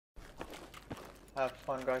Have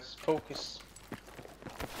fun, guys. Focus.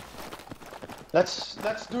 Let's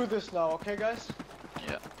do this now, okay, guys?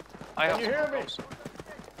 Yeah. Can you hear me?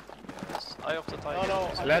 Yes. I have to tie. No,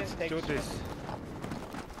 Let's do this.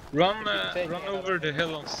 Run taking run it over out. the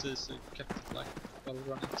hill on C so you kept it like while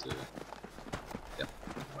running to... Yeah,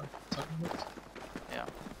 what am I talking about? Yeah.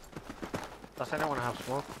 Does anyone have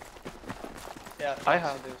smoke? Yeah, I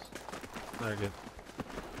have this. Very good.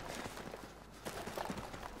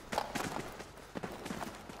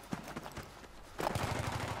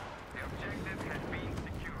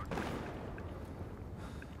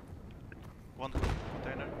 One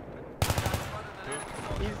container.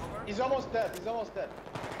 Two. He's almost dead. He's almost dead.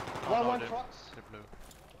 Oh, One no, trucks.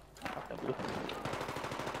 they're blue.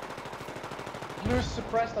 Blue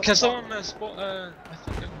suppressed. Can someone spot... I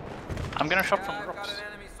think I'm gonna shot from rocks.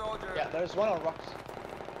 Yeah, there's one on rocks.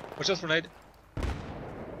 Watch out for nade.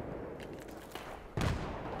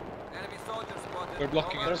 We're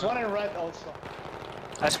blocking it. There's one in red also.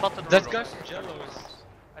 I spotted That one guy rocks. from Jello is...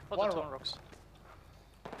 I spotted One two rock. on rocks.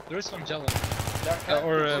 There is one Jello. There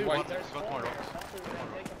or can't be white. There's Got four more there. rocks. Not to take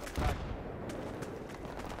them back.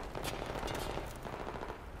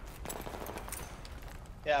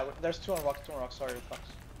 Yeah, there's two on rocks, sorry, Fox.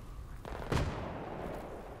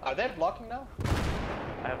 Are they blocking now?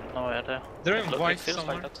 I have no idea. They're in Look, white it feels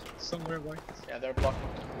somewhere. like that. Somewhere white. Yeah, they're blocking.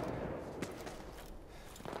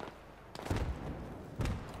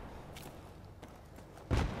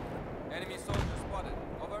 Enemy soldier spotted.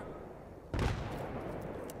 Over.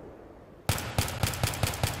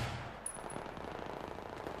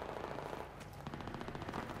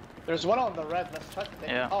 There's one on the red, let's try to take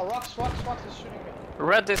Yeah. Oh, rocks is shooting me.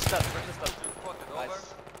 Red is dead. Spotted. Over.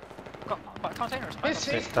 Nice. Containers. He's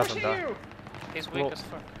He's pushing down. you! He's weak Whoa. as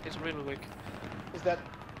fuck. He's really weak. Is that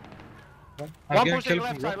I'm One getting pushing killed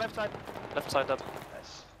left from side, rock. left side. Left side dead.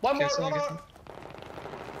 nice? One Okay, more, someone one get more! him.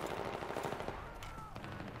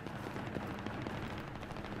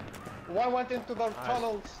 One went into the Nice.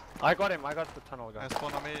 tunnels. I got him, I got the tunnel guy.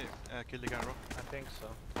 Spawn on me, kill the guy on rock. I think so.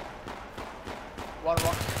 One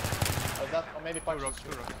rock. Or that, or maybe punch. Two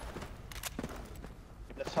rocks.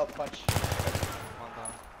 Let's help punch. One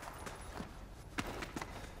down.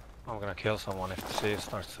 I'm gonna kill someone if the sea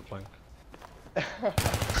starts to blink. Two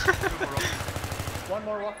more rocks. One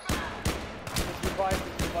more rocks. It's revived.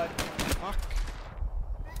 Fuck.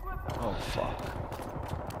 Oh fuck.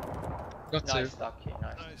 Got Nice, two. Ducky,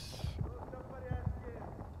 nice. Nice.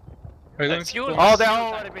 Are you going Fuel. to Oh, they Fuel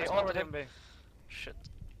are tank. already I B, spotted already him. B. Shit.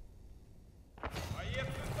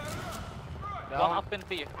 Down. One up in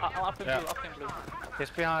B. Up in Yeah. blue. Up in blue. He's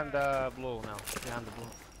behind the blue now. Behind the blue.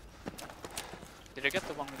 Did you get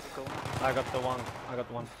the one with the goal? I got the one. I got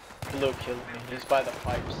one. Blue killed me. He's by the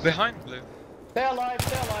pipes. Behind blue. Stay alive,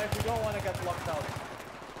 stay alive. We don't want to get locked out.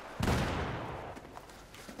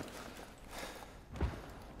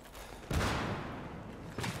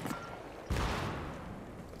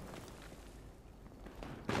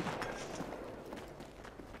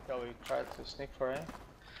 Shall we try to sneak for A?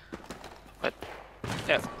 But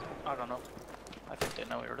yeah, I don't know. I think they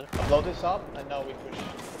know you're there. Blow this up and now we push.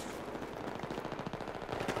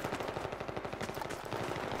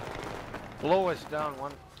 Blue is down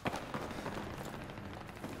one.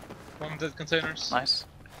 One dead containers. Nice.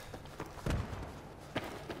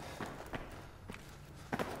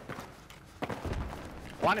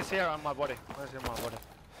 One is here on my body. One is in my body.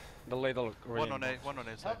 The little green. One on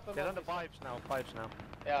A side. Help them He's on on the this- pipes now. Pipes now.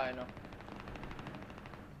 Yeah, I know.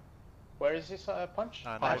 Where is his punch?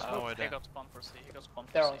 No Pipes. no He idea. got spawned for C. He got spawned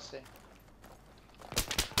They're for on C. C.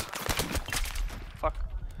 Fuck.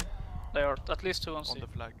 They are at least two on On C. the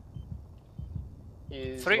flag.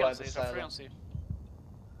 He's Three by on C. the They're three silo. on C.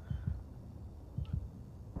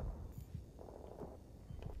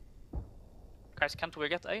 Guys, can't we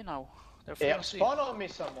get A now? They're free Yeah, on C. spawn on me,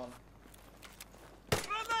 someone.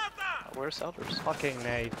 Where's the others? Fucking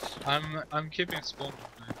nades. I'm keeping spawn.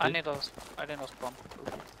 I need a spawn.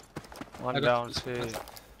 One I got down. this. C.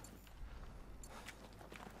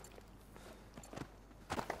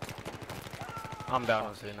 I'm down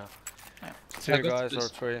on C now. Yeah. Two I got guys or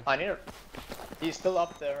this. three. I need. He's still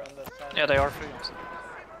up there on the side. Yeah, they are free on C.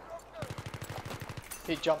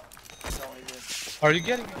 He jumped. No, he didn't. Are you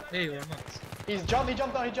getting A or not? He jumped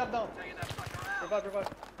down. Revive.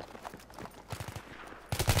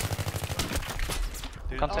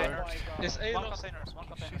 Dude, Container. Oh my god. Is A One lost?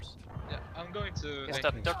 containers. Yeah, I'm going to... Is A.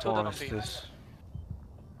 that they're two dead One on is B. this.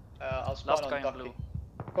 I'll spawn Last on guy in Ducky. blue.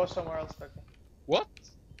 Go somewhere else, Ducky. What?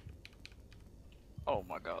 Oh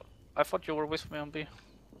my god. I thought you were with me on B.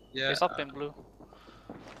 Yeah, He's up in blue.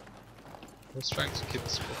 I was trying to keep the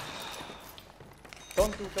spot.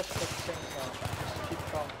 Don't do desperate things now.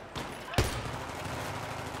 come.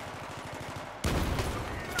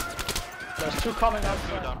 There's two coming up.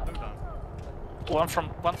 Blue down, blue down.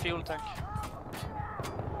 One fuel tank.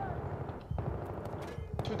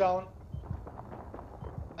 Two down.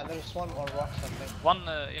 And there's one more rocks, I think. One,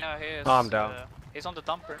 yeah, he is. Oh, I'm down. He's on the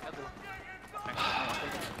dumper in middle.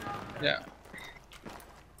 Yeah.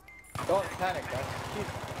 Don't panic, guys.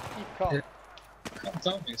 Keep calm. Yeah. Calm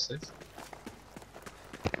down, you said.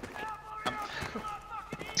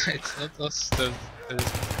 It's not us that is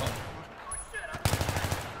calm.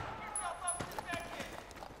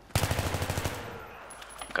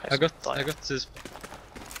 Guys, I got this.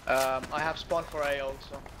 I have spawn for A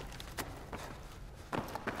also.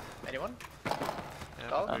 Anyone? Yeah,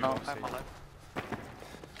 Oh, we no, won't I'm see. alive.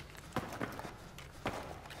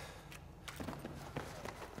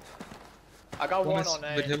 I got one is on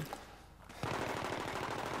with A. hill.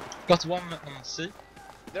 Got one on C.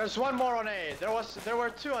 There's one more on A. There were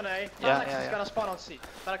two on A. Yeah, Alex yeah, is yeah. gonna spawn on C.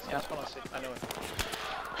 Alex is Yeah. gonna spawn on C. I know it.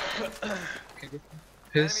 Okay, good.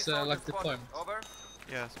 Enemy His soldier like spotted. deployment. Over.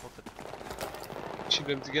 Yeah, spotted. Should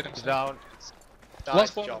be able to get him. He's down. One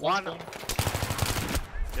Nice spawn, job. one spawn.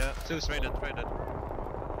 Yeah, Two traded, spawn. traded.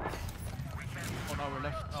 On our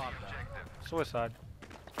left. Oh, I'm down. Suicide.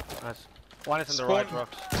 Nice. One is in the Spawn. right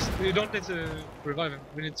rocks. You don't need to revive him.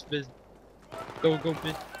 We need to B. Go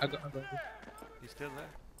B. I go B. He's still there.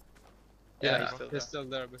 Yeah, Yeah, he's still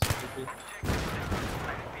there. but he's B.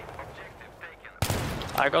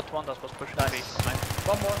 I got one that was pushing B.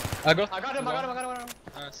 One more. I got I got him.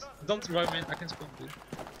 Nice. Don't revive me. I can spawn B.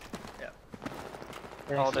 Yeah.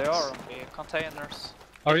 Oh, they are on B. Containers.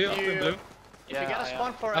 Are you If up in you- blue? If you get a I am.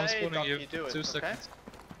 spawn for I'm A, spawning Doc, you. you do it, 2 okay? seconds.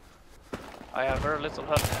 I have very little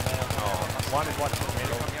health. One is watching They're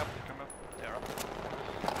middle. coming up, they're coming up. They're up.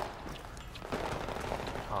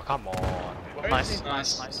 Oh, come on. Where is Nice, he?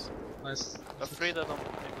 nice, nice. Nice. Got 3 of them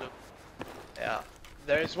in blue. Yeah.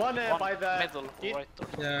 There is one, One by the middle, it- right or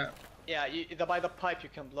something. Yeah. Yeah, by the pipe you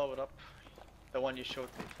can blow it up. The one you showed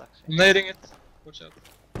me, Flex. I'm nading it. Watch out.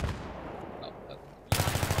 Oh, that-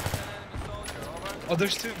 Enemy soldier. Over. oh,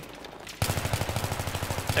 there's 2.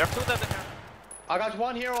 There are 2 dead in here. I got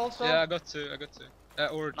one here also. Yeah, I got 2.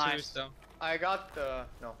 Or 2 Nice. is down. I got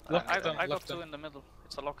no. Lock I I down, got lock 2 down. in the middle.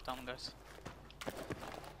 It's a lockdown, guys.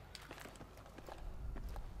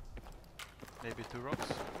 Maybe 2 rocks.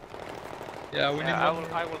 Yeah, we need Yeah, one.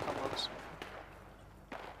 I will come rocks.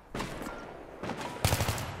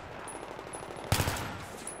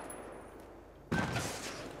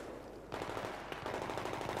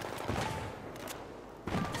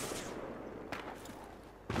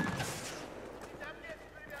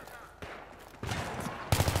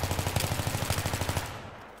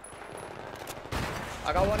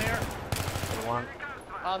 I got one here. One.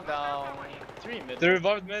 I'm down. 3 mid. They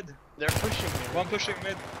revived mid. They're pushing me. One pushing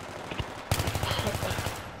mid.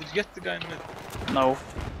 Did you get the guy in mid? No.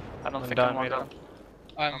 I don't I'm think down, I'm one middle. down.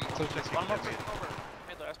 I'm totally One more. Mid. Over.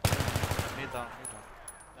 Middle, I spotted. Mid down, mid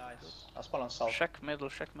down. Nice. I spawn on south. Check middle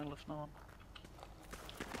if no one.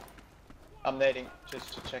 I'm nading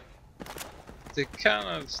just to check. They kind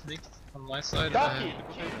of sneaked on my side. Ducky!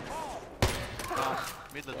 Down,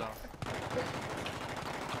 middle down.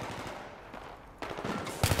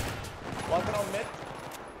 One on mid.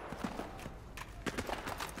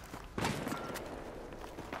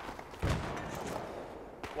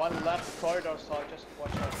 One left corridor, so just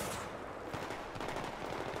watch out.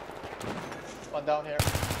 One down here.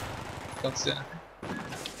 Don't see anything.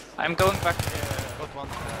 I'm going back. Got one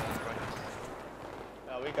right.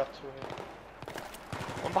 We got 2 here.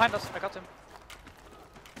 One behind us. I got him.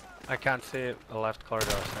 I can't see the left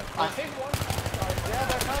corridor. So. I think one. Yeah,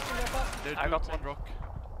 they're passing, they're passing. There's I got one him. rock.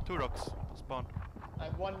 2 rocks. Spawn.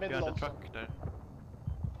 And one middle Behind the also. truck there.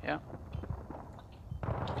 Yeah.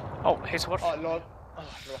 Oh, he's what? Oh lord. Oh,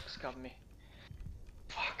 rocks got me.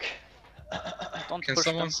 Fuck. Don't Can push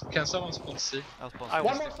someone them. spawn C? I'll spawn. I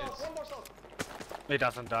One will more south, one more south. He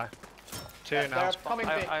doesn't die. 2 Yeah, now. they're coming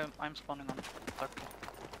big. I'm spawning on duck.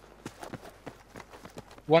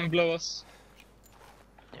 One below us.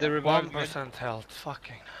 They revived mid. 1% health.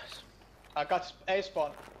 Fucking nice. I got A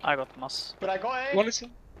spawn. I got mass. Could I go A? One is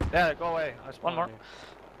Yeah, go away. I One more. spawned you.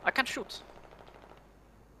 I can shoot.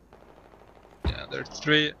 Yeah, there are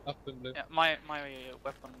 3 up in blue. Yeah, my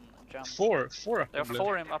weapon jammed. 4 up There in are blue.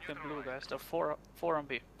 4 up in blue, guys. There are 4 on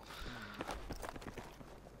B.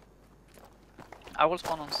 I will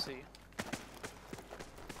spawn on C.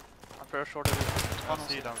 I'm very sure they will spawn on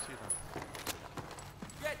C. See down, see down.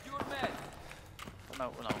 Get your med.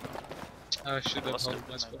 No. I should have Was held stupid,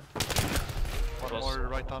 my spawn. One was- more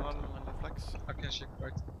right tunnel in the flex. I can check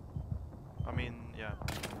right. I mean, yeah.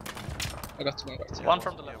 I got one right. Yeah, One we'll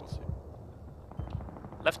from see, the yeah, left. we'll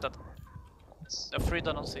see. Left dead. Yes. They're free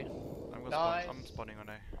dead on C. I'm gonna Nice. spawn. I'm spawning on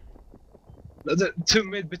A. The two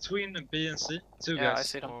mid between B and C. Two Yeah, I guys.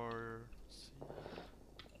 see them. Or C.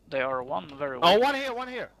 They are one very Oh, weak. one here, one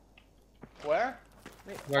here. Where?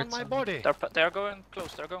 Right On my side. body. They are going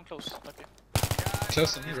close. They're going close. Okay.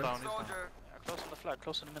 Close on me, He's right? down. He's down. Soldier. Yeah, close on the flag.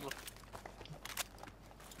 Close in the middle.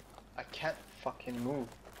 I can't fucking move.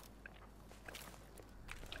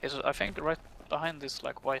 I think right behind this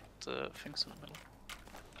like white things in the middle.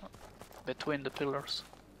 Between the pillars.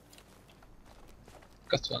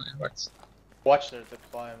 Got one in right. Watch their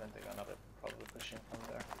deployment, they're gonna be probably pushing from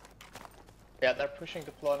there. Yeah, they're pushing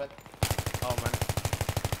deployment. Oh man.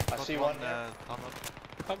 I Got see one here. tunnel.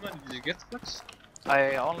 How many did you get, Max?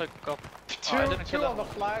 I only got Two, I didn't two kill on the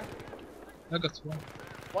them. flag. I got one.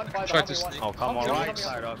 One by the Try to Humvee, one. sneak. Oh, come on, Humvee, right Humvee,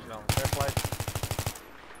 side Humvee. of them. There's like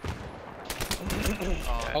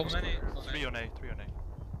How many? Three on A. Three on A.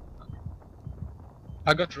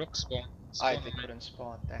 I got rock spawn. I Spawn on me. couldn't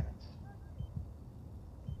spawn, damn it.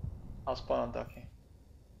 I'll spawn on Ducky.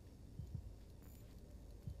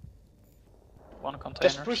 One container.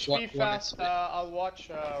 Just push One- me one fast, is B. I'll watch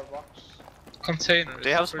rocks. Container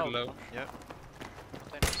They have is pretty smoke. low. Yeah.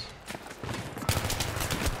 Containers.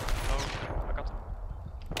 No. I got them.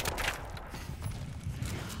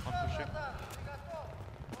 One pushing.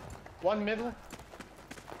 One middle,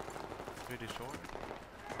 Pretty short.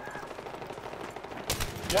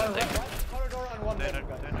 one right, corridor and one Container.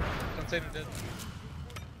 middle guy. Container. Container dead.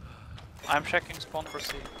 I'm checking spawn for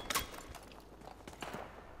C.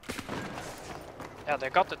 Yeah, they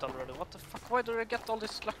got it already. What the fuck? Why do they get all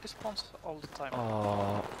these lucky spawns all the time?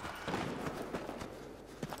 oh.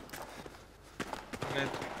 Mid.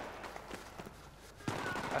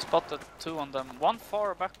 I spotted two on them. One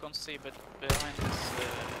far back on C, but behind this.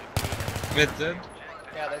 Mid dead.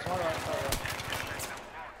 Yeah, there's one right corridor.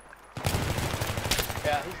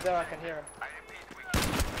 Yeah, he's there, I can hear him.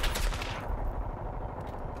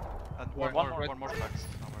 And One one more, more. right. One more flags.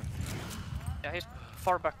 Somewhere. Yeah, he's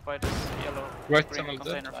far back by this yellow Right green tunnel dead.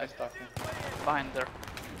 container Nice Ducky. behind there.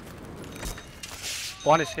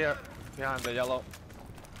 One is here, behind the yellow.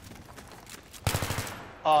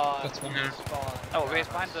 That's one here. Spawn. Oh, he's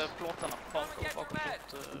behind the plåten. Balcony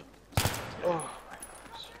plåt. Oh,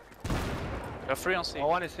 They're free on C. Oh,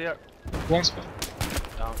 one is here. One spawn.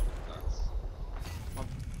 Down. Nice.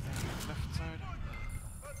 Left side.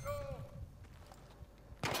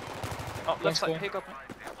 Oh, left side. spawn. He got me.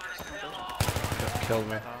 Just killed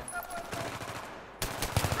me. Down.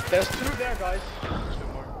 there's two there, guys. Two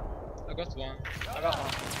more. I got one. I got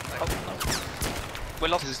one. Oh, no. We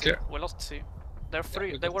lost This is C. clear. We lost C. They're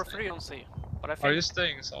free. we They got were C. free on C. But I Are think you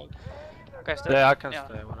staying south? guys, Yeah, I can yeah,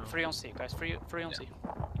 stay. Whatever. free on C, guys. Free on C.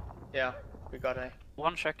 Yeah, we got A.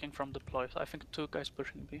 One checking from deploy. I think two guys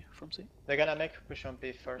pushing B from C. They're gonna make a push on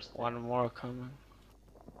B first. One more coming.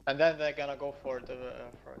 And then they're gonna go for the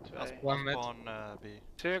to A. One mid. On B.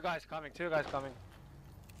 Two guys coming, two guys coming.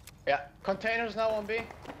 Yeah, containers now on B.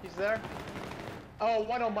 He's there. Oh,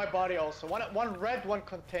 one on my body also. One red, one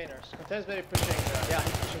containers. Containers maybe pushing. Yeah,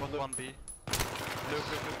 he's pushing Got blue. one B. Blue.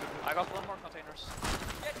 I got one more containers.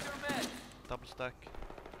 Get your med. Double stack.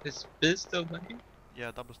 Is B still banging?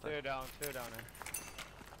 Yeah, double stack. Two down here.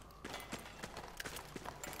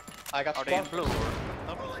 I got Are they in spawn. blue or?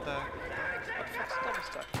 Double stack. What the fuck's double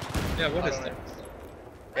stack? Yeah, what I is don't that?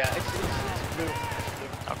 Yeah, it's blue.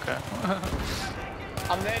 Okay.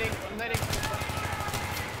 I'm nading.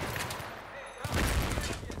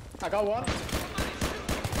 I got one.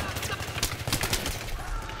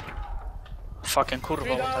 Fucking kurva,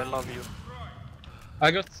 Three what I down. love you.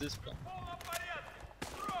 I got this spawn.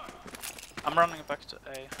 I'm running back to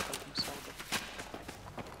A, helping soldier.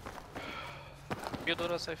 You do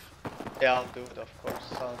that safe. Yeah, I'll do it, of course.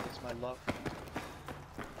 So it's my love.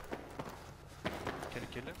 Can you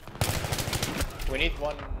kill him? We need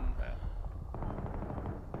one.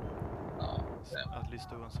 Oh, damn. At least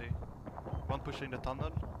two on C. One pushing the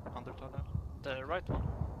tunnel. Under tunnel. The right one.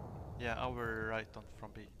 Yeah, our right on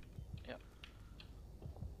from B. Yeah.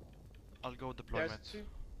 I'll go There's deployment. two.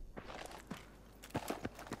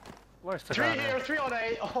 Where's the Three guy here, three on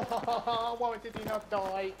A. Oh, why did he not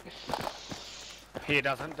die? He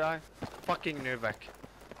doesn't die. Fucking Nuvek.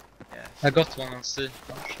 I got one on C.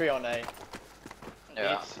 Three on A.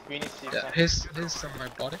 Yeah. We need C. Yeah, he's on my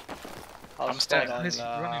body. I'll I'm spawn staying. on He's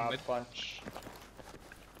running mid. bunch.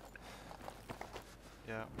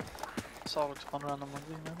 Yeah. Solid one random on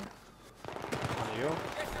B maybe. On you?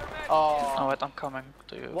 Oh Oh, wait, I'm coming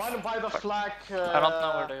to you. one by the flag. I don't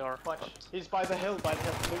know where they are. Bunch. But He's by the hill, Look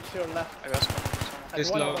to your left. I guess one. And He's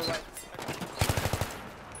one low. on the right.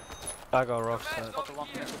 I got rocks. Spotted one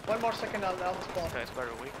middle. 1 more second, I'll spawn. Okay, it's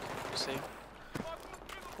very weak. You see.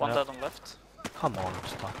 One Yep. dead on left. Come on, I'm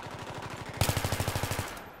stuck.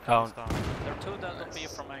 Down. He's down. There are two dead on B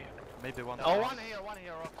from A. Maybe one. Oh, one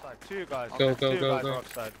here, rock side. Two guys. Go, go, Two go, guys, go.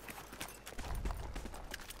 rock side.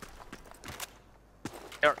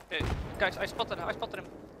 Here, guys, I spotted him.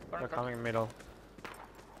 They're coming middle.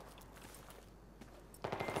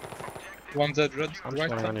 One dead red, I'm right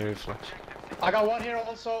spawning on side. you, Flex. I got one here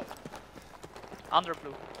also. Under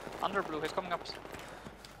blue. Under blue, he's coming up.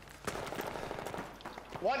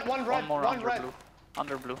 One red, One more one under red. blue.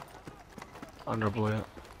 Under blue. Under blue, yeah.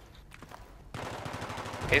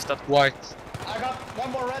 He's dead. White. I got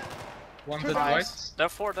one more red. One Two dead guys. white. There are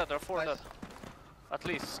four dead, Nice. dead. At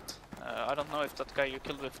least. I don't know if that guy you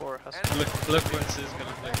killed before has... Look when is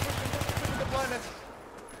gonna play. Deployment.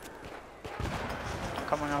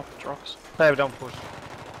 Coming out with rocks. Hey, don't push.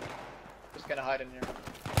 Just gonna hide in here.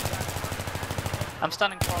 I'm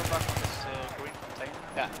standing far back on this green container.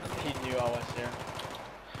 Yeah, he knew I was here.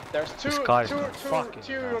 There's This guy's two fucking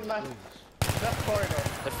left corridor.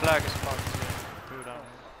 The flag is marked. Two down.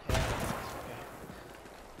 Yeah, that's okay.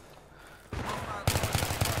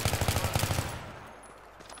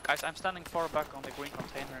 Guys, I'm standing far back on the green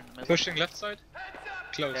container in the middle. Pushing left side.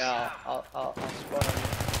 Close. Yeah, I'll spawn on you.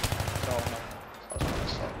 No, no. I'll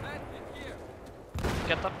spawn on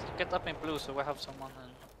you. Get up in blue so we have someone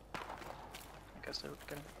and... I guess they're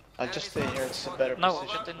getting... I'll just stay here, it's a better No,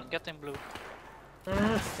 position. get in blue.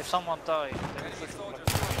 If someone dies, they will push them like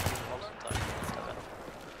also die.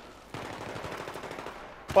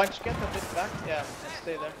 Punch, get a bit back. Yeah, just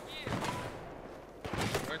stay there.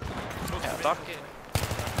 Right. Yeah, duck in.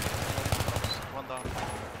 One down.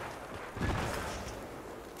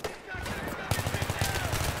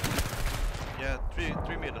 Yeah,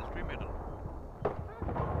 three middle.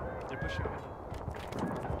 They're pushing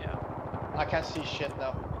middle. Yeah. I can't see shit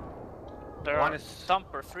now. There One are is-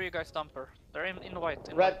 dumper, three guys dumper. They're in white.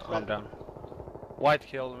 In Red, white. I'm down. White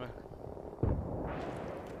killed me.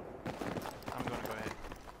 I'm gonna go ahead.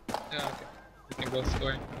 Yeah, okay. We can both go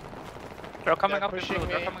in. They're coming They're up in pushing blue.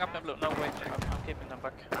 They're me. coming up in blue. No, wait. I'm keeping them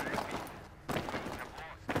back.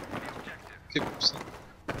 Keep pushing.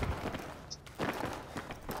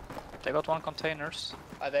 They got one containers.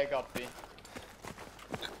 They got B.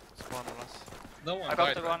 It's one on us. No one I got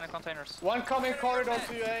died, the right? one in containers. One coming corridor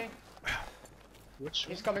to A. Which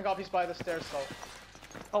one? He's coming up, he's by the stairs so.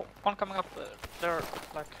 Oh, one coming up. They're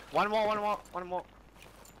like... One more.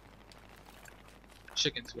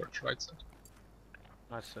 Chicken towards right side.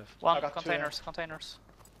 Nice save. One I got two, containers.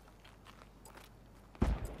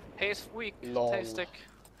 He's weak. Lol. Tay stick.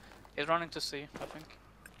 He's running to C, I think.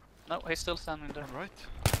 No, he's still standing there. One right.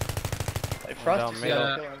 Hey, Frost down is middle.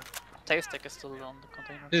 still killing. Tay stick is still on the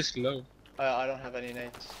container. He's low. I don't have any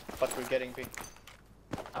nades, but we're getting B.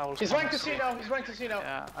 I will He's spawn running on to C now, he's running to C now.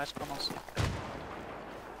 Yeah, I spawn on C.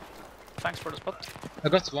 Thanks for the spot. I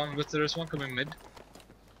got one, but there is one coming mid.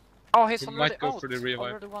 Oh, he's We already might go out. for the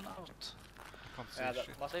revive. Already one out. Can't see Yeah, shit.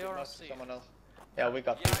 that must They be are on must be C. someone else. Yeah, we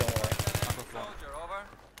got B, don't worry. I got one. Soldier, over.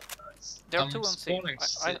 There are I'm two on C. spawning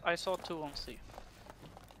C. I saw two on C.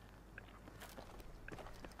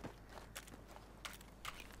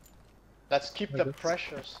 Let's keep Yeah, the that's-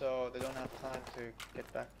 pressure so they don't have time to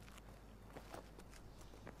get back.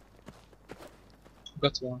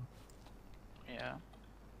 Got one. Yeah.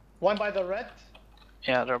 One by the red.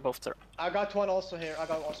 Yeah, they're both there. I got one also here. I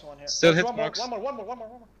got also one here. Still There's hit marks. one more.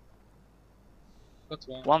 Got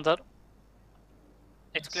one. One dead.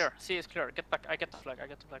 It's Nice. clear. C is clear. Get back. I get the flag.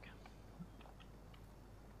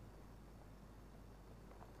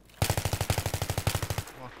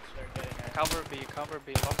 What? They're getting a... Cover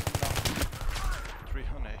B, lock them down. 3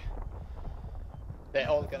 honey. They're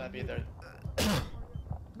all gonna be there.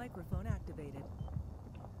 Microphone activated.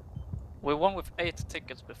 We won with 8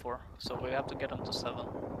 tickets before, so we have to get them to 7.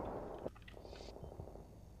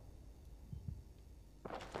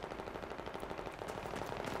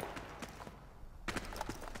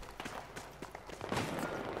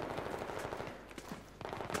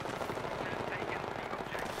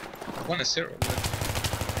 One is 0. Pick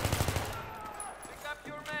up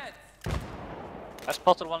your meds. I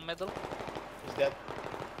spotted one middle. He's dead.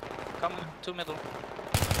 Coming to middle.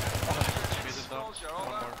 Middle down. Soldier, One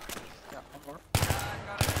over. more. Yeah, one more.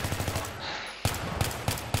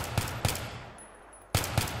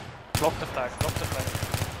 Block the flag.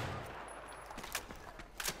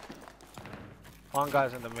 One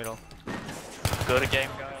guy's in the middle. Good game,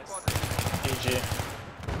 guys. GG.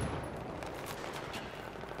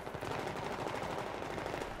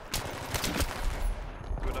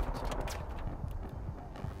 Good left.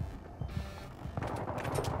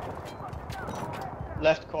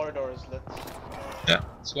 Left corridor is lit. Yeah,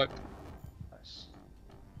 swipe. Nice.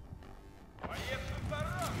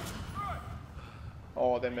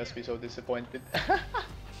 Oh, they must be so disappointed.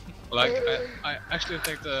 Like, I actually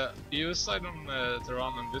think the US side on the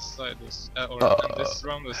round and this side was, and this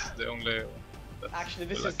round was the only one. That Actually,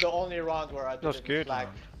 this like, is the only round where I That was didn't good flag.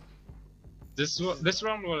 round. This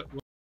round was